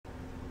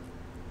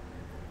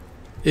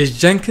Is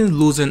Jenkins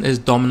losing its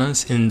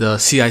dominance in the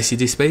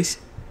CI/CD space?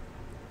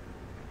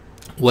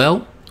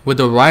 Well, with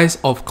the rise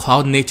of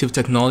cloud-native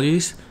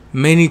technologies,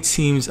 many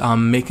teams are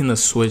making a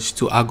switch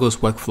to Argo's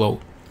workflow.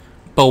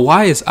 But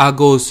why is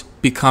Argo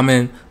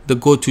becoming the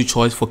go-to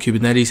choice for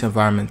Kubernetes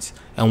environments,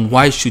 and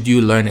why should you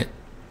learn it?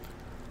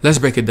 Let's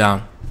break it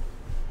down.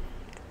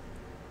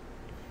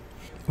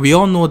 We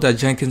all know that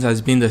Jenkins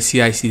has been the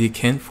CI/CD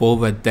king for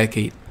over a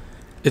decade.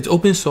 It's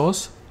open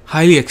source,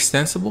 highly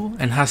extensible,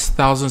 and has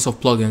thousands of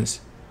plugins.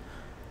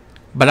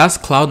 But as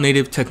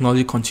cloud-native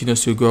technology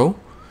continues to grow,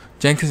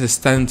 Jenkins is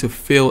starting to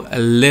feel a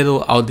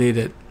little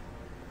outdated.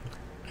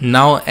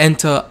 Now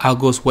enter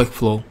Argo's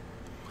Workflow,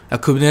 a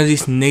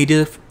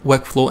Kubernetes-native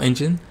workflow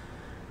engine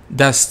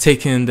that's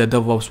taken the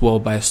DevOps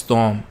world by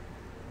storm.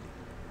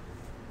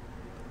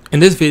 In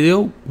this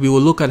video, we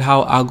will look at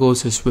how Argo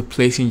is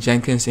replacing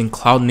Jenkins in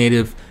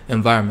cloud-native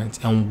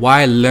environments and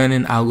why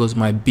learning Argo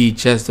might be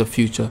just the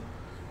future.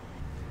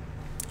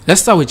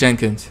 Let's start with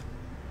Jenkins.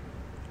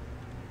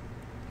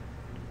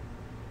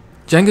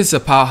 Jenkins is a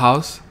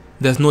powerhouse,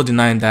 there's no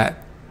denying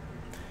that.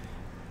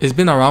 It's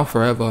been around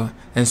forever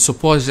and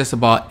supports just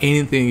about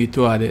anything you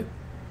throw at it.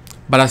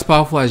 But as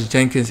powerful as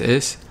Jenkins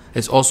is,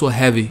 it's also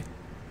heavy.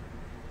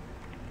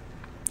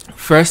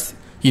 First,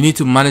 you need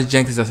to manage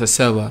Jenkins as a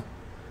server.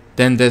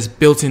 Then there's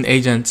built-in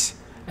agents,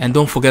 and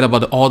don't forget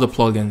about all the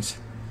plugins.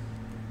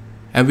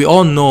 And we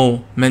all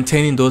know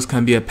maintaining those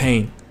can be a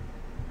pain.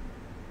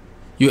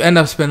 You end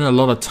up spending a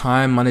lot of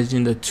time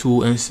managing the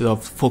tool instead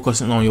of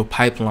focusing on your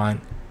pipeline.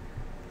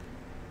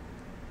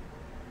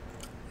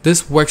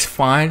 This works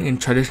fine in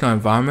traditional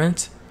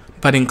environments,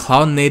 but in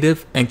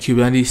cloud-native and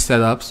Kubernetes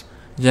setups,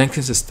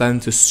 Jenkins is starting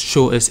to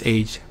show its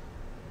age.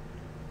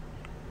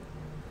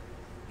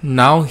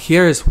 Now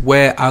here is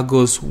where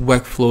Argo's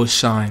workflows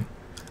shine.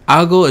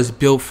 Argo is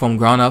built from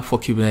ground up for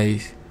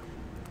Kubernetes.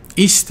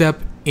 Each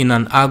step in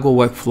an Argo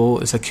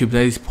workflow is a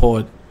Kubernetes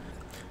pod,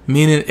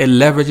 meaning it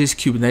leverages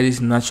Kubernetes'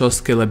 natural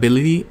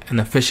scalability and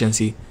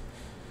efficiency.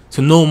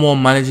 So no more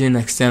managing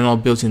external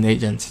built-in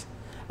agents.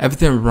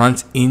 Everything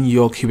runs in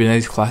your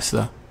Kubernetes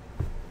cluster.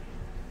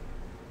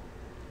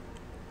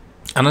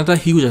 Another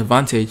huge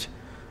advantage,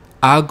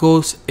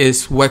 Argo's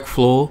is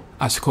workflow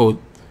as code.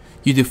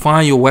 You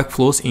define your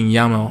workflows in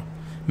YAML,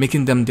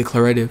 making them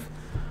declarative,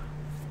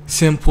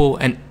 simple,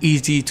 and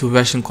easy to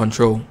version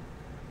control.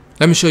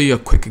 Let me show you a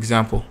quick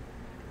example.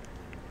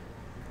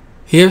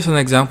 Here's an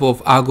example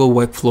of Argo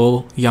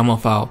workflow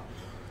YAML file.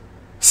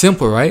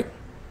 Simple, right?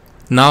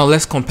 Now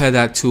let's compare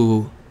that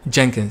to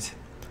Jenkins,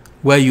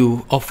 where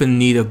you often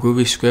need a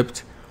Groovy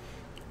script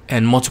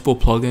and multiple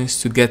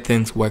plugins to get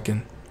things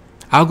working.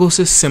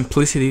 Argo's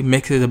simplicity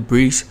makes it a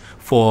breeze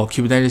for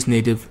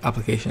Kubernetes-native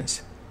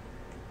applications.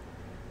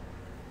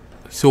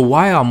 So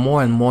why are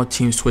more and more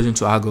teams switching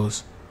to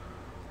Argo's?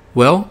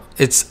 Well,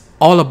 it's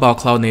all about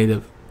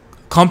cloud-native.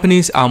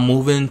 Companies are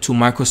moving to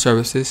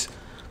microservices,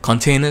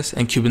 containers,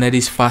 and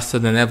Kubernetes faster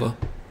than ever.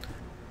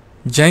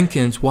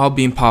 Jenkins, while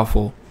being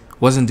powerful,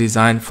 wasn't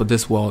designed for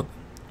this world.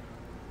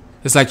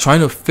 It's like trying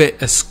to fit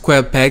a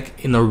square peg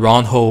in a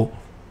round hole.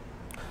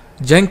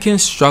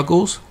 Jenkins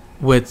struggles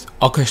with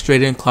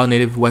orchestrating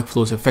cloud-native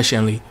workflows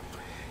efficiently.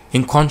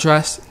 In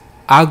contrast,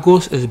 Argo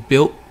is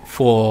built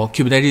for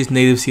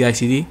Kubernetes-native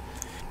CI/CD,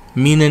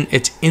 meaning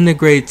it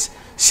integrates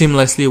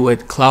seamlessly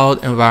with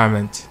cloud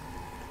environments.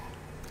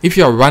 If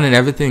you are running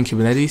everything in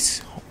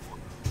Kubernetes,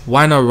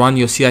 why not run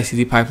your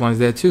CI/CD pipelines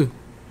there too?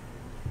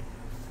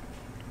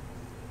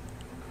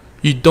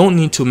 You don't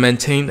need to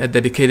maintain a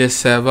dedicated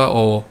server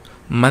or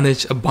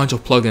manage a bunch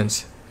of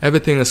plugins.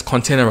 Everything is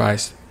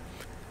containerized,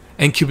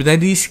 and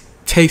Kubernetes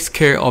takes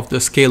care of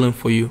the scaling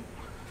for you.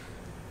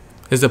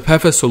 It's the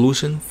perfect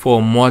solution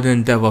for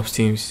modern DevOps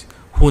teams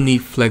who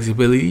need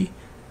flexibility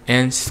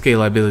and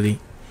scalability.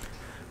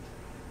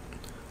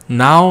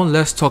 Now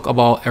let's talk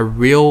about a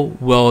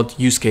real-world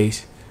use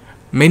case.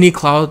 Many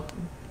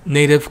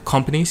cloud-native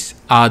companies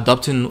are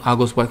adopting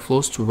Argo's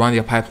workflows to run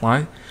their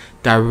pipeline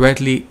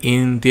directly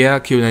in their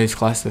Kubernetes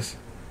clusters.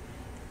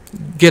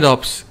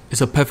 GitOps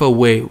is a perfect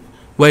way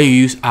where you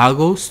use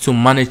Argo to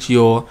manage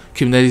your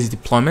Kubernetes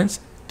deployments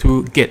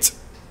through Git.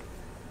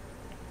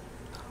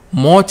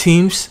 More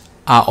teams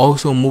are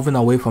also moving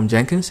away from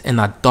Jenkins and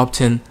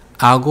adopting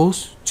Argo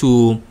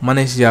to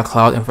manage their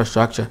cloud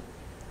infrastructure.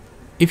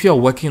 If you're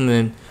working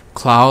in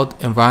cloud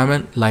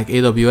environment like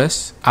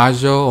AWS,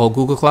 Azure, or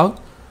Google Cloud,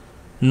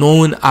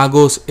 knowing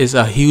Argo is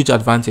a huge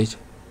advantage.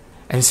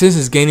 And since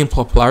it's gaining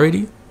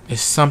popularity,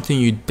 it's something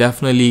you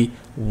definitely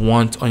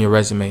want on your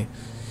resume.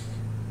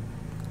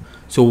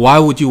 So why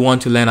would you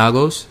want to learn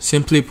Argo?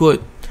 Simply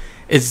put,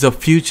 it's the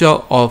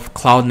future of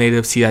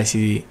cloud-native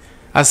CI/CD.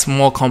 As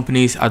more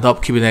companies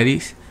adopt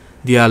Kubernetes,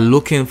 they are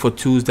looking for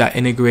tools that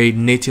integrate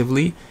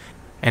natively,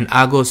 and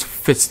Argo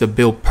fits the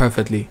bill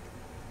perfectly.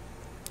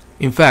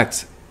 In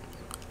fact,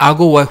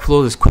 Argo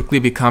Workflows is quickly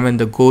becoming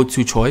the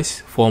go-to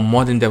choice for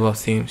modern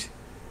DevOps teams.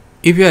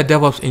 If you're a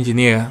DevOps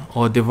engineer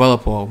or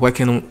developer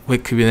working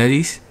with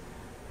Kubernetes,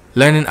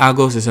 learning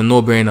Argo is a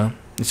no-brainer.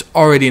 It's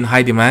already in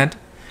high demand,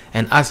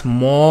 and as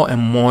more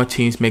and more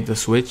teams make the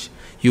switch,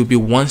 you'll be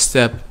one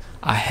step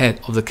ahead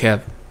of the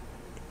curve.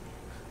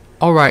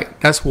 Alright,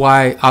 that's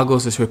why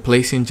Argos is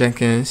replacing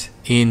Jenkins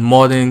in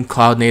modern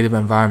cloud-native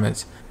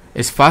environments.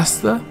 It's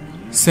faster,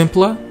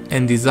 simpler,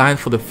 and designed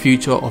for the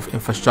future of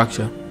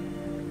infrastructure.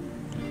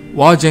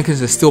 While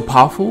Jenkins is still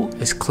powerful,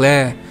 it's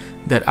clear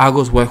that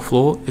Argo's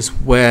workflow is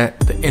where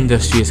the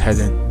industry is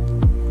heading.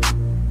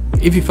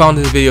 If you found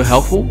this video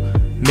helpful,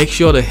 make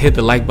sure to hit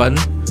the like button,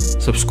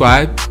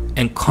 subscribe,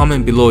 and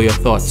comment below your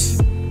thoughts.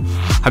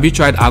 Have you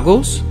tried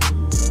Argos?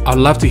 I'd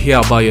love to hear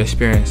about your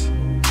experience.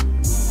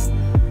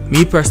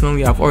 Me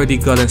personally, I've already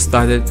gotten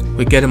started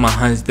with getting my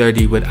hands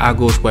dirty with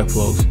Argo's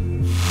workflows.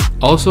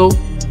 Also,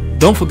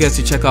 don't forget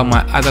to check out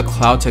my other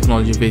cloud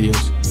technology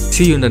videos.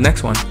 See you in the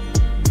next one.